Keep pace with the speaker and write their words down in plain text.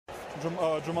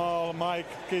Jamal, Mike,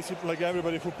 Casey, like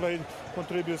everybody who played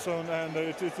contributes on, and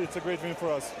it's a great win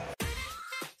for us.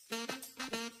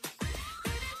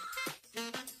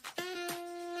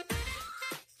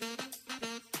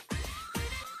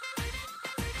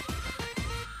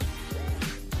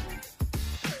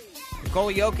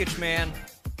 Nikola Jokic, man.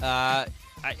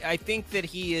 I think that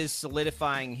he is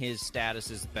solidifying his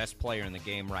status as the best player in the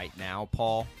game right now,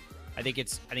 Paul. I think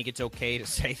it's okay to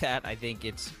say that. I think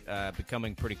it's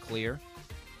becoming pretty clear.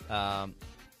 I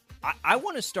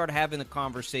want to start having the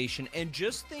conversation and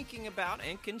just thinking about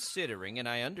and considering, and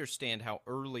I understand how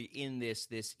early in this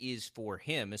is for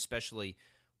him, especially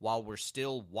while we're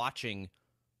still watching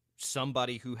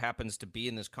somebody who happens to be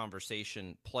in this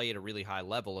conversation play at a really high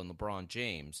level in LeBron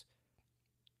James.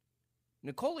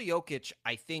 Nikola Jokic,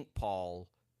 I think, Paul,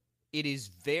 it is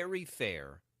very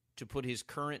fair to put his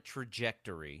current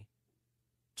trajectory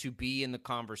to be in the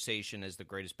conversation as the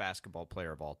greatest basketball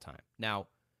player of all time. Now,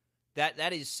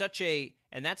 that is such a,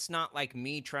 and that's not like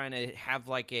me trying to have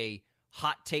like a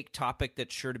hot take topic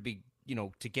that's sure to be,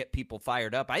 to get people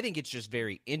fired up. I think it's just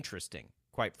very interesting,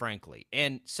 quite frankly,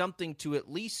 and something to at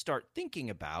least start thinking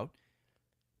about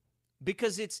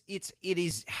because it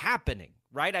is happening.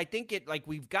 Right? I think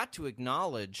we've got to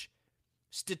acknowledge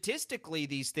statistically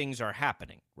these things are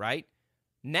happening, right?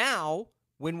 Now,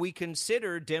 when we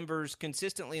consider Denver's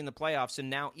consistently in the playoffs, and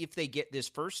now if they get this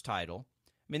first title,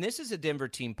 I mean, this is a Denver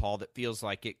team, Paul, that feels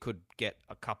like it could get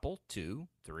a couple, 2,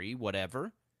 3,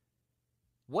 whatever.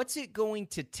 What's it going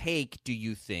to take, do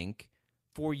you think,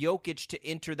 for Jokic to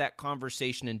enter that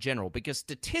conversation in general? Because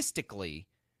statistically,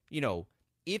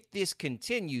 if this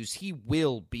continues, he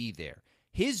will be there.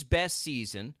 His best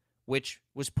season, which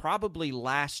was probably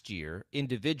last year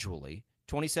individually,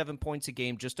 27 points a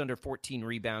game, just under 14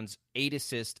 rebounds, 8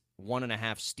 assists,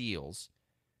 1.5 steals.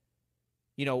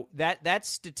 That's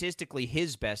statistically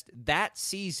his best. That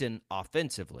season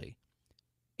offensively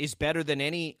is better than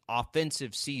any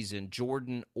offensive season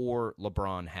Jordan or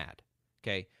LeBron had.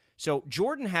 Okay? So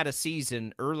Jordan had a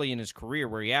season early in his career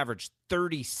where he averaged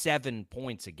 37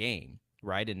 points a game,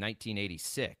 right, in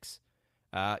 1986.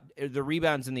 The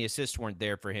rebounds and the assists weren't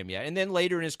there for him yet. And then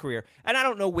later in his career, and I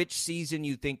don't know which season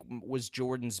you think was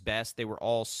Jordan's best. They were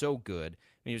all so good.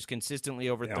 I mean, he was consistently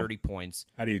over 30 points.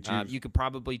 How do you choose? You could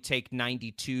probably take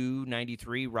 92,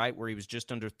 93, right, where he was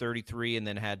just under 33 and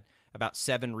then had about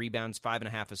 7 rebounds,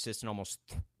 5.5 assists, and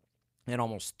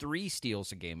almost 3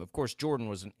 steals a game. Of course, Jordan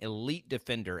was an elite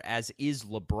defender, as is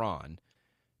LeBron.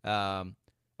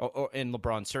 And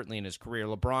LeBron certainly in his career.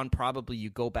 LeBron probably,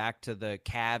 you go back to the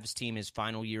Cavs team his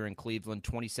final year in Cleveland,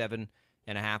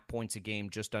 27.5 points a game,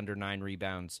 just under 9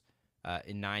 rebounds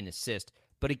and 9 assists.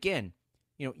 But again,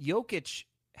 Jokic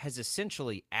has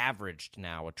essentially averaged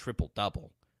now a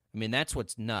triple-double. I mean, that's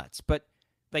what's nuts. But,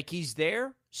 he's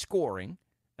there scoring.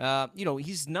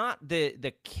 He's not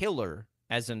the killer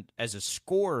as a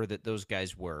scorer that those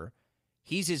guys were.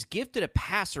 He's as gifted a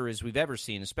passer as we've ever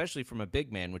seen, especially from a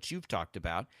big man, which you've talked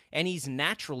about. And he's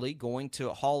naturally going to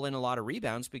haul in a lot of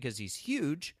rebounds because he's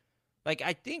huge.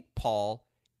 I think, Paul,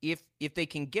 if they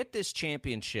can get this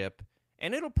championship,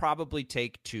 and it'll probably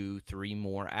take 2, 3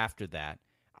 more after that,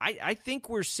 I think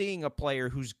we're seeing a player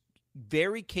who's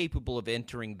very capable of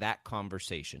entering that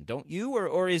conversation. Don't you?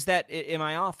 Or is that, am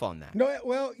I off on that? No,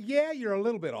 well, yeah, you're a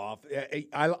little bit off.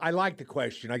 I like the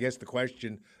question. I guess the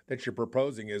question that you're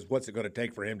proposing is, what's it going to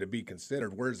take for him to be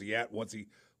considered? Where's he at? What's it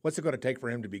going to take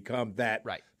for him to become that?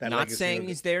 Right. That not saying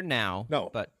he's there now. No.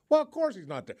 But well, of course he's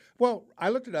not there. Well, I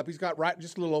looked it up. He's got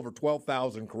just a little over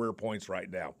 12,000 career points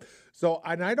right now. So,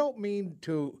 and I don't mean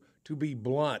to be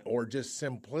blunt or just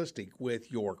simplistic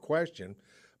with your question,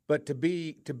 but to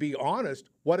be honest,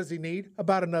 what does he need?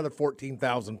 About another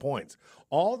 14,000 points.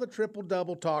 All the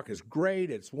triple-double talk is great.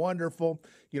 It's wonderful.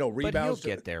 Rebounds. But he'll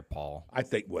get there, Paul. I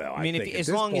think. Well, I mean, as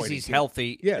long as he's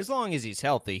healthy, yes. As long as he's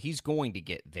healthy, he's going to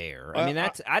get there. I mean,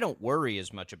 I don't worry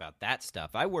as much about that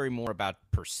stuff. I worry more about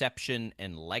perception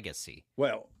and legacy.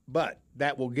 Well, but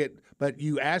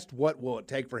you asked what will it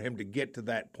take for him to get to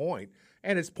that point,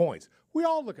 and it's points. We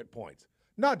all look at points,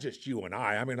 not just you and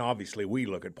I. I mean, obviously we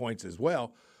look at points as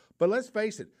well. But let's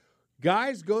face it,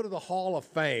 guys go to the Hall of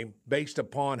Fame based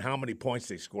upon how many points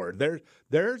they scored.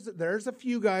 There's a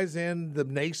few guys in the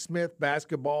Naismith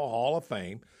Basketball Hall of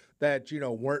Fame that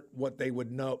weren't what they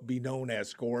would be known as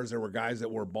scorers. There were guys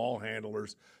that were ball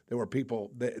handlers. There were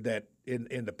people that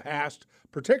in the past,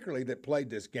 particularly that played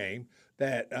this game,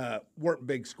 that weren't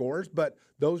big scorers. But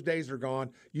those days are gone.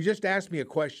 You just asked me a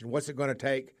question: what's it going to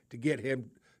take to get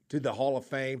him to the Hall of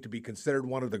Fame, to be considered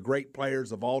one of the great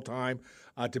players of all time,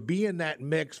 to be in that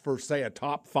mix for, say, a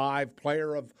top 5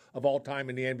 player of all time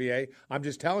in the NBA. I'm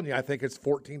just telling you, I think it's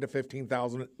 14 to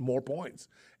 15,000 more points.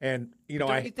 And, you know,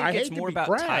 don't you think I it's hate more to be about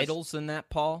crass. titles than that,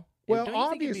 Paul? Well, don't you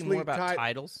think obviously, it'd be more about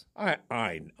titles?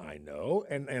 I know,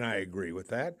 and I agree with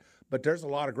that. But there's a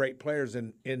lot of great players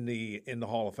in the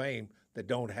Hall of Fame that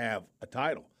don't have a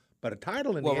title. But a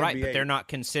title in the NBA, but they're not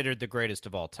considered the greatest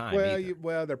of all time.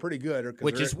 Well, they're pretty good.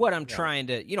 Which is what I'm trying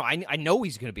to. You know, I know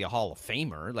he's going to be a Hall of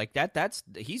Famer. Like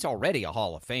he's already a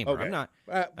Hall of Famer. Okay. I'm not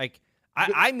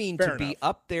I mean to be enough.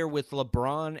 up there with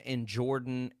LeBron and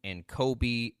Jordan and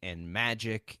Kobe and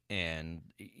Magic and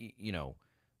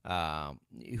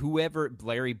whoever,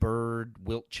 Larry Bird,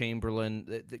 Wilt Chamberlain,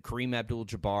 the Kareem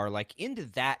Abdul-Jabbar, like into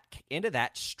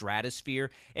that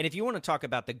stratosphere. And if you want to talk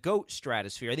about the GOAT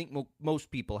stratosphere, I think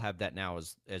most people have that now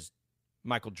as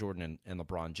Michael Jordan and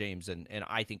LeBron James, and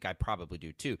I think I probably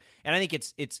do too. And I think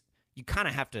it's you kind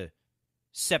of have to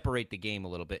separate the game a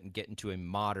little bit and get into a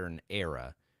modern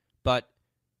era. But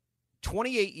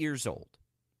 28 years old,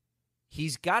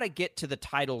 he's got to get to the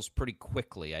titles pretty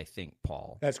quickly, I think,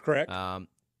 Paul. That's correct.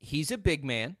 He's a big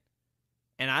man,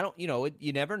 and I don't,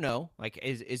 you never know. Like,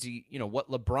 is he, what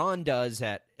LeBron does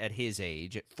at his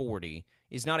age, at 40,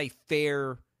 is not a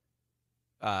fair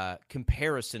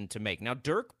comparison to make. Now,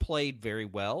 Dirk played very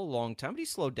well a long time, but he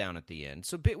slowed down at the end.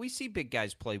 So we see big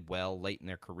guys play well late in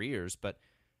their careers, but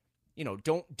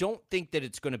don't think that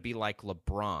it's going to be like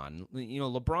LeBron.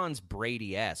 LeBron's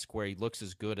Brady-esque, where he looks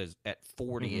as good at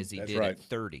 40 as he did right. at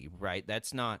 30, right?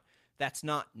 That's not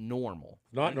normal.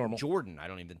 Not normal. Jordan, I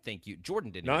don't even think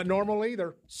Jordan didn't. Not normal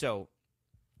either. So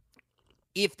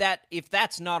if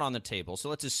that's not on the table, so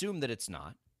let's assume that it's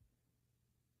not.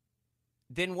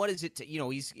 Then what is it?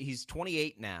 He's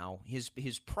 28 now.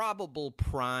 His probable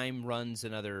prime runs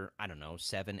another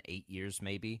 7-8 years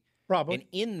maybe. Probably. And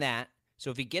in that, so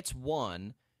if he gets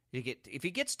one, if he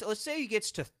gets to, let's say he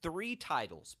gets to 3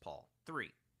 titles, Paul,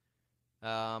 3.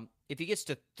 If he gets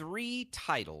to 3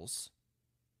 titles.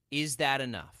 Is that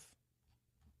enough?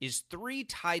 Is 3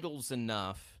 titles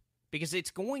enough? Because it's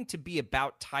going to be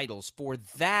about titles for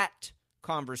that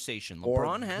conversation.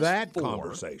 LeBron has that 4.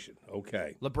 Conversation.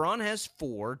 Okay. LeBron has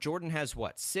 4. Jordan has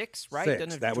what? 6, right?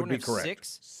 6. That would be Jordan correct.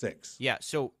 6? 6. Yeah.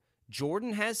 So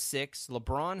Jordan has 6.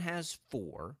 LeBron has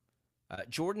 4.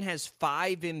 Jordan has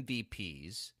 5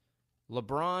 MVPs.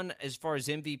 LeBron, as far as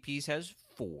MVPs, has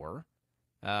 4.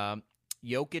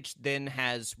 Jokic then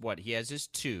has what? He has his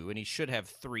 2, and he should have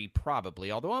 3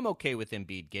 probably, although I'm okay with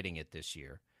Embiid getting it this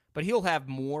year. But he'll have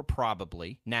more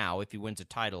probably now if he wins a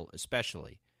title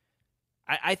especially.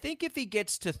 I think if he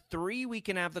gets to 3, we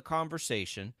can have the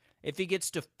conversation. If he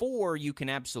gets to 4, you can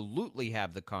absolutely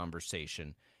have the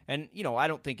conversation. And, I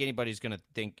don't think anybody's going to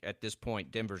think at this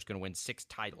point Denver's going to win 6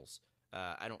 titles.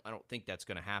 I don't think that's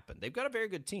going to happen. They've got a very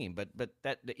good team, but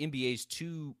that the NBA's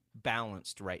too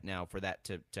balanced right now for that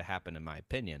to happen, in my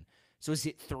opinion. So is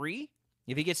it 3?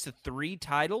 If he gets to 3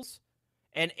 titles,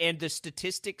 and the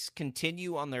statistics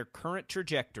continue on their current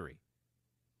trajectory,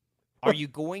 are you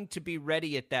going to be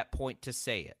ready at that point to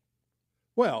say it?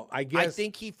 Well, I guess I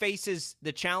think he faces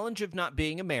the challenge of not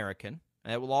being American.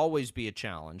 It will always be a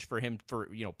challenge for him, for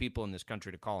people in this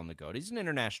country to call him the GOAT. He's an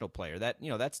international player.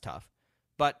 That's tough,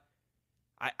 but.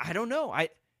 I don't know. I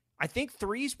think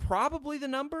 3 is probably the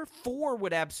number. 4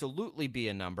 would absolutely be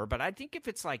a number. But I think if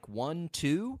it's like 1,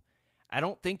 2, I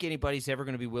don't think anybody's ever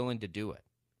going to be willing to do it.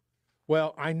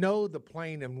 Well, I know the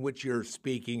plane in which you're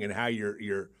speaking and how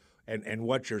you're and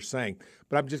what you're saying.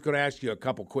 But I'm just going to ask you a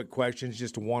couple quick questions,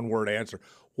 just a one-word answer.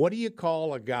 What do you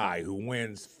call a guy who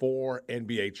wins 4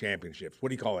 NBA championships? What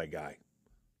do you call that guy?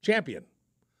 Champion.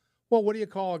 Well, what do you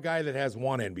call a guy that has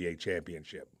 1 NBA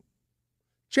championship?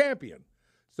 Champion.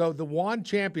 So the 1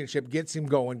 championship gets him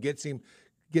going, gets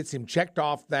him checked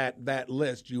off that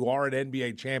list. You are an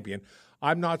NBA champion.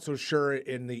 I'm not so sure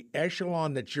in the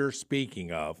echelon that you're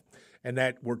speaking of, and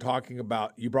that we're talking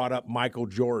about. You brought up Michael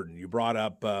Jordan. You brought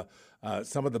up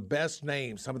some of the best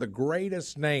names, some of the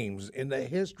greatest names in the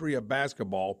history of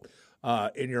basketball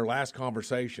in your last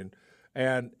conversation,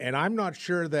 and I'm not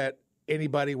sure that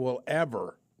anybody will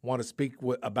ever want to speak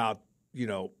about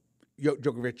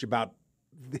Jokic, about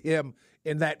him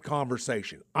in that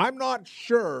conversation. I'm not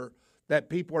sure that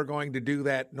people are going to do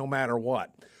that no matter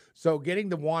what. So getting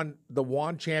the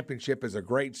one championship is a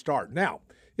great start. Now,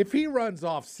 if he runs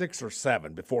off 6 or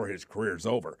 7 before his career's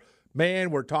over,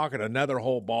 man, we're talking another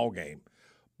whole ball game.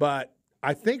 But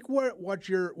I think what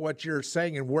you're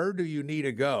saying and where do you need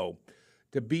to go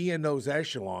to be in those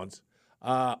echelons,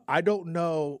 I don't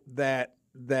know that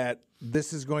that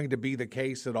this is going to be the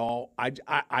case at all.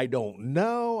 I don't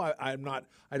know.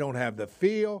 I don't have the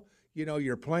feel. You know,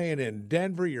 you're playing in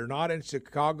Denver. You're not in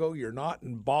Chicago. You're not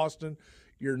in Boston.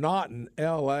 You're not in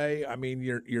L.A. I mean,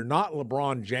 you're not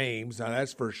LeBron James.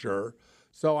 That's for sure.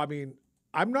 So, I mean,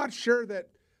 I'm not sure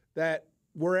that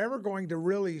we're ever going to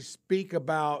really speak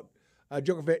about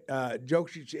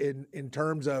Jokic in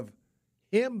terms of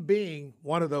him being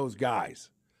one of those guys.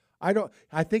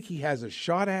 I think he has a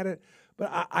shot at it,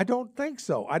 but I don't think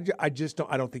so. I just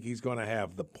don't. I don't think he's going to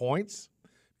have the points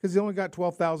because he only got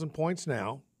 12,000 points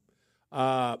now.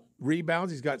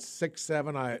 Rebounds, he's got 6,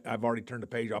 7. I've already turned the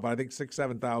page off, but I think 6,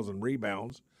 7,000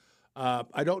 rebounds.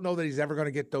 I don't know that he's ever going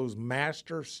to get those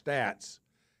master stats.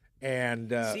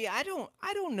 And see, I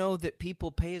don't know that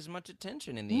people pay as much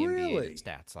attention in the really? NBA to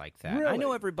stats like that. Really? I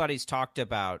know everybody's talked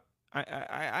about.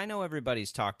 I know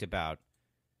everybody's talked about,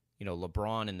 you know,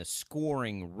 LeBron and the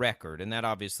scoring record, and that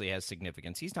obviously has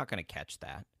significance. He's not going to catch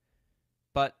that.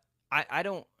 But I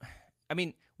don't – I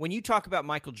mean, when you talk about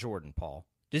Michael Jordan, Paul,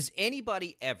 does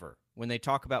anybody ever, when they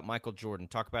talk about Michael Jordan,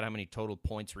 talk about how many total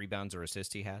points, rebounds, or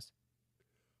assists he has?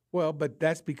 Well, but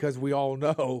that's because we all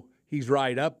know he's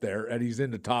right up there, and he's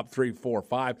in the top 3, 4,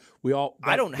 5.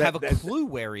 I don't have a clue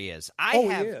where he is. He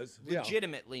is.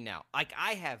 Legitimately now. Like,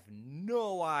 I have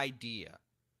no idea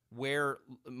where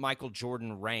Michael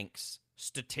Jordan ranks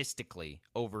statistically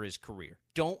over his career.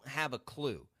 Don't have a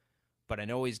clue. But I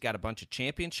know he's got a bunch of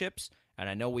championships, and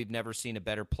I know we've never seen a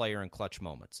better player in clutch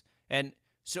moments. And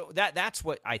so that's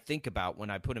what I think about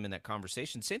when I put him in that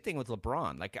conversation. Same thing with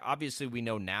LeBron. Like, obviously we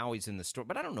know now he's in the store,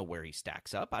 but I don't know where he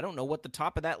stacks up. I don't know what the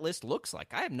top of that list looks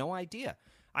like. I have no idea.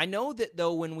 I know that,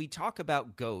 though, when we talk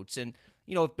about GOATs, and,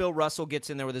 you know, if Bill Russell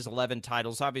gets in there with his 11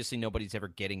 titles, obviously nobody's ever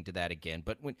getting to that again.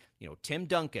 But when, you know, Tim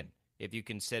Duncan, if you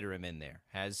consider him in there,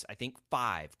 has, I think,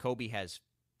 5. Kobe has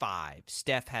 5.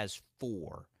 Steph has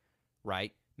 4,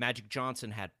 right? Magic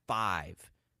Johnson had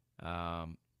 5.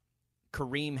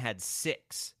 Kareem had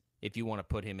 6, if you want to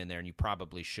put him in there, and you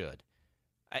probably should.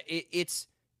 It's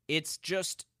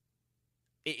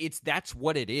that's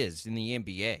what it is in the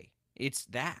NBA. It's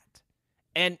that.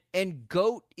 And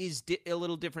GOAT is a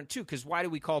little different, too, because why do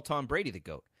we call Tom Brady the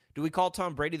GOAT? Do we call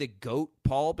Tom Brady the GOAT,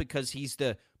 Paul, because he's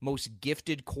the most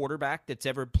gifted quarterback that's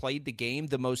ever played the game,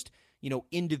 the most, you know,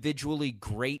 individually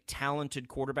great, talented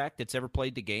quarterback that's ever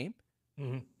played the game?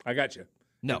 Mm-hmm. I got you.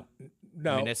 No.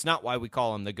 I mean, it's not why we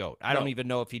call him the GOAT. I don't even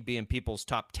know if he'd be in people's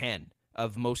top 10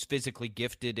 of most physically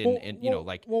gifted and you know,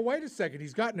 like. Well, wait a second.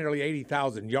 He's got nearly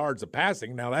 80,000 yards of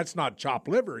passing. Now, that's not chopped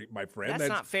liver, my friend. That's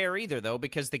not fair either, though,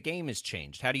 because the game has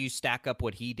changed. How do you stack up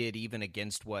what he did even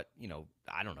against what, you know,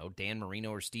 I don't know, Dan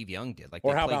Marino or Steve Young did? Like,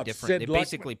 or they how played about different. Sid They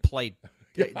basically played.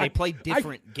 They played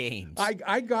different games.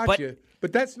 I got you,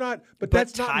 but that's not. But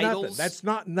that's not nothing. That's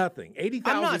not nothing.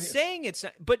 80,000. I'm not saying it's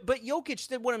not, but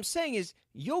Jokic. What I'm saying is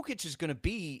Jokic is going to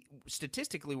be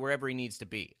statistically wherever he needs to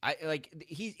be.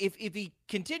 If he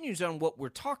continues on what we're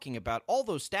talking about, all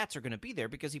those stats are going to be there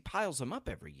because he piles them up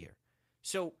every year.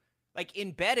 So, like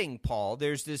in betting, Paul,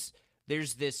 there's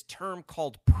this term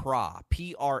called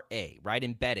PRA, right?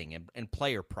 In betting and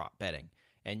player prop betting.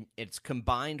 And it's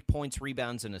combined points,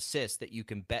 rebounds, and assists that you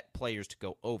can bet players to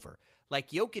go over. Like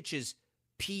Jokic's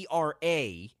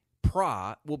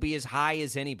PRA will be as high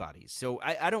as anybody's. So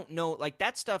I don't know. Like,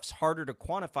 that stuff's harder to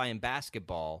quantify in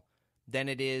basketball than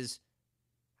it is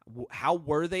how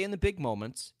were they in the big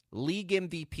moments. League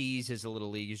MVPs is a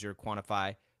little easier to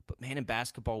quantify. But, man, in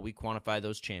basketball, we quantify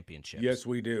those championships. Yes,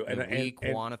 we do. And we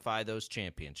quantify those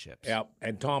championships. Yeah,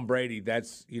 and Tom Brady,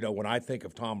 that's, you know, when I think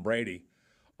of Tom Brady,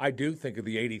 I do think of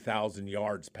the 80,000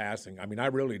 yards passing. I mean, I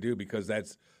really do, because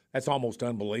that's almost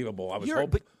unbelievable. I was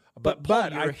hoping, but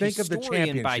Paul, I think of the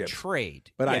championships by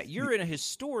trade. But you're a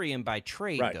historian by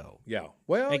trade, right, though. Yeah.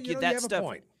 Well, like, you have stuff, a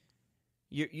point.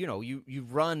 You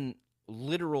run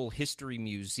literal history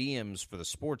museums for the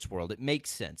sports world. It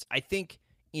makes sense. I think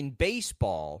in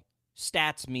baseball,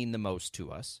 stats mean the most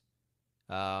to us.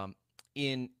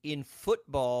 In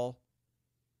football,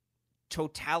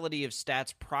 totality of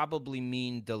stats probably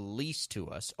mean the least to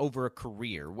us over a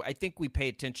career. I think we pay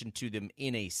attention to them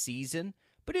in a season,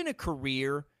 but in a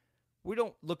career, we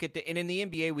don't look at and in the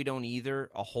NBA, we don't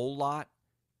either a whole lot.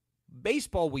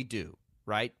 Baseball, we do,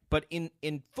 right? But in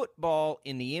football,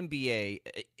 in the NBA,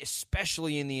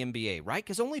 especially in the NBA, right?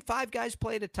 Because only 5 guys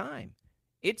play at a time.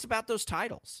 It's about those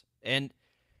titles. And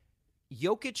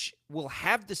Jokic will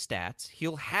have the stats.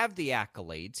 He'll have the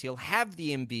accolades. He'll have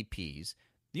the MVPs.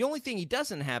 The only thing he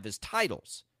doesn't have is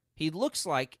titles. He looks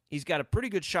like he's got a pretty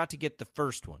good shot to get the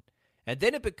first one. And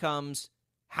then it becomes,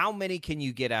 how many can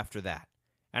you get after that?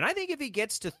 And I think if he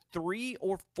gets to 3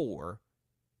 or 4,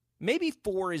 maybe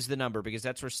 4 is the number because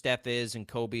that's where Steph is and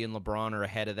Kobe and LeBron are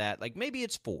ahead of that. Like, maybe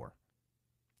it's 4.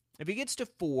 If he gets to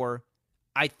 4,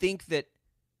 I think that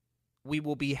we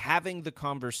will be having the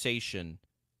conversation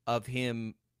of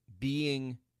him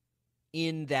being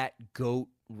in that GOAT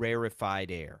rarefied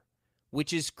air,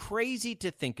 which is crazy to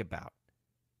think about.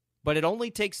 But it only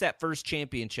takes that first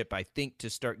championship, I think, to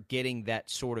start getting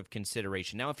that sort of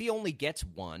consideration. Now, if he only gets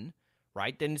 1,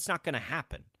 right, then it's not going to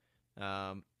happen.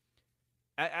 I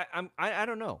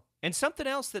don't know. And something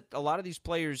else that a lot of these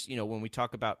players, when we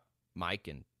talk about Mike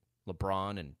and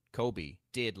LeBron and Kobe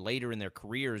did later in their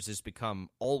careers is become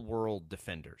all-world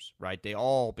defenders, right? They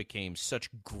all became such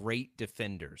great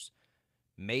defenders.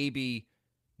 Maybe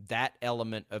that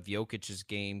element of Jokic's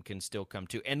game can still come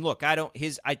to. And look, I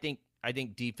think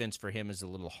defense for him is a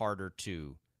little harder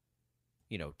to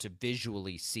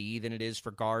visually see than it is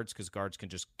for guards, because guards can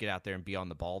just get out there and be on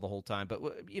the ball the whole time. But,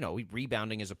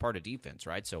 rebounding is a part of defense,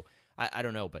 right? So I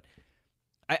don't know, but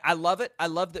I love it. I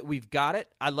love that we've got it.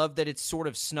 I love that it's sort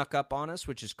of snuck up on us,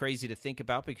 which is crazy to think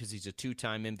about because he's a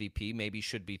 2-time MVP, maybe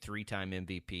should be 3-time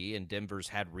MVP, and Denver's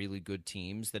had really good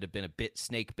teams that have been a bit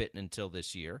snake-bitten until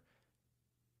this year.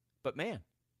 But, man,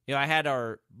 I had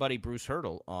our buddy Bruce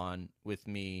Hurdle on with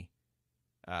me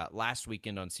last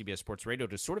weekend on CBS Sports Radio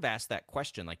to sort of ask that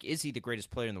question, like, is he the greatest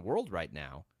player in the world right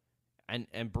now?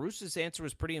 And Bruce's answer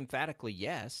was pretty emphatically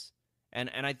yes, and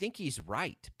I think he's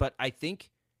right. But I think,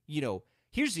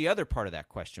 here's the other part of that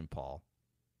question, Paul.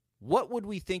 What would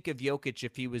we think of Jokic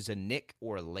if he was a Knick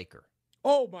or a Laker?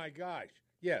 Oh, my gosh.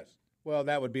 Yes. Well,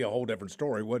 that would be a whole different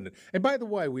story, wouldn't it? And by the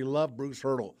way, we love Bruce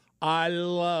Hurdle. I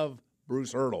love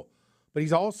Bruce Hurdle. But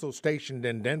he's also stationed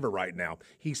in Denver right now.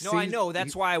 I know.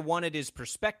 That's why I wanted his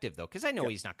perspective, though, because I know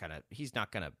he's not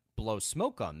gonna blow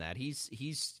smoke on that.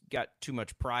 He's got too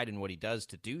much pride in what he does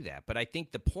to do that. But I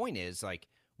think the point is, like,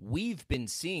 we've been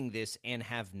seeing this and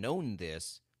have known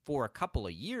this for a couple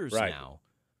of years now.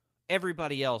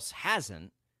 Everybody else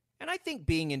hasn't. And I think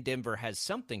being in Denver has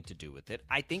something to do with it.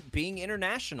 I think being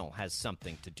international has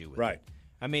something to do with it. Right.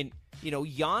 I mean,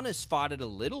 Giannis fought it a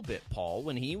little bit, Paul,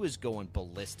 when he was going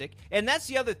ballistic. And that's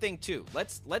the other thing, too.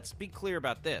 Let's be clear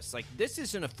about this. Like, this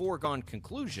isn't a foregone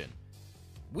conclusion.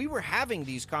 We were having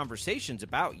these conversations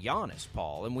about Giannis,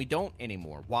 Paul, and we don't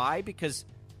anymore. Why? Because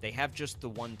they have just the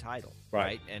one title,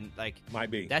 right? And, like,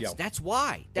 might be. That's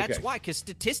why. That's why, because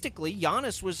statistically,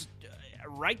 Giannis was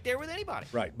right there with anybody.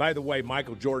 Right. By the way,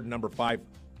 Michael Jordan, number 5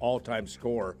 all-time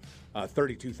scorer,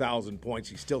 32,000 points.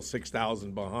 He's still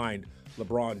 6,000 behind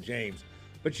LeBron James.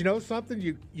 But you know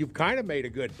something? You've kind of made a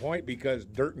good point, because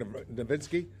Dirk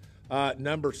Nowitzki,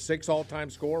 number 6 all-time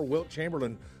scorer, Wilt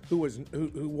Chamberlain, who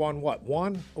won what?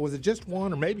 One? Was it just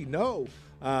one, or maybe no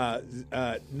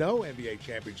NBA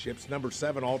championships, number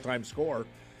 7 all-time scorer.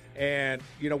 And,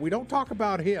 we don't talk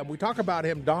about him. We talk about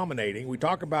him dominating. We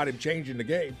talk about him changing the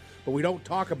game. But we don't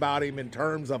talk about him in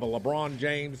terms of a LeBron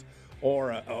James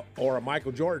or a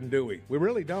Michael Jordan, do we? We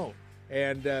really don't.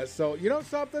 And so, you know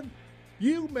something?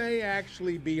 You may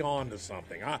actually be on to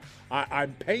something.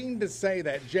 I'm pained to say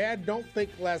that. Jad, don't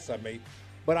think less of me.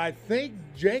 But I think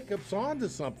Jacob's on to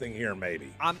something here,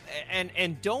 maybe.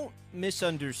 And don't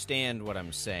misunderstand what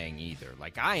I'm saying either.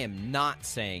 Like, I am not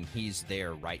saying he's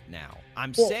there right now.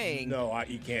 I'm saying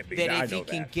he can't be. That if he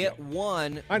can get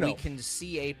one, we can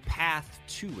see a path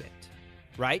to it,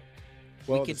 right?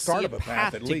 Well, we can the start see of a a path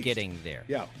path at to least. getting there.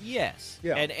 Yeah. Yes.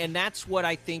 Yeah. And that's what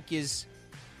I think is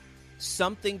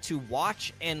something to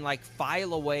watch and, like,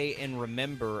 file away and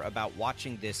remember about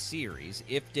watching this series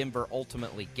if Denver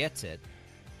ultimately gets it.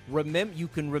 You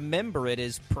can remember it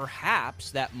as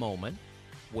perhaps that moment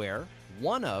where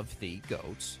one of the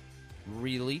GOATs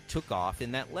really took off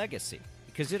in that legacy,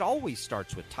 because it always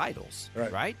starts with titles,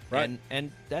 right?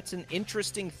 And that's an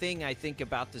interesting thing, I think,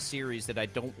 about the series that I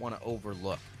don't want to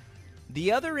overlook.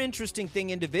 The other interesting thing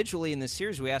individually in the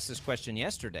series, we asked this question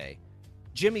yesterday,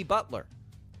 Jimmy Butler.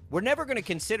 We're never going to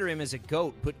consider him as a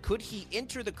GOAT, but could he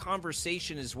enter the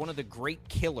conversation as one of the great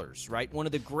killers, right? One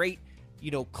of the great,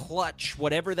 clutch,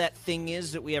 whatever that thing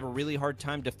is that we have a really hard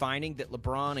time defining that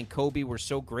LeBron and Kobe were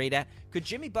so great at. Could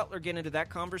Jimmy Butler get into that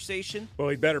conversation? Well,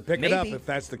 he better pick it up if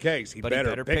that's the case. He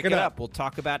better pick it up. We'll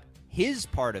talk about his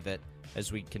part of it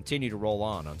as we continue to roll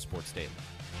on Sports Daily.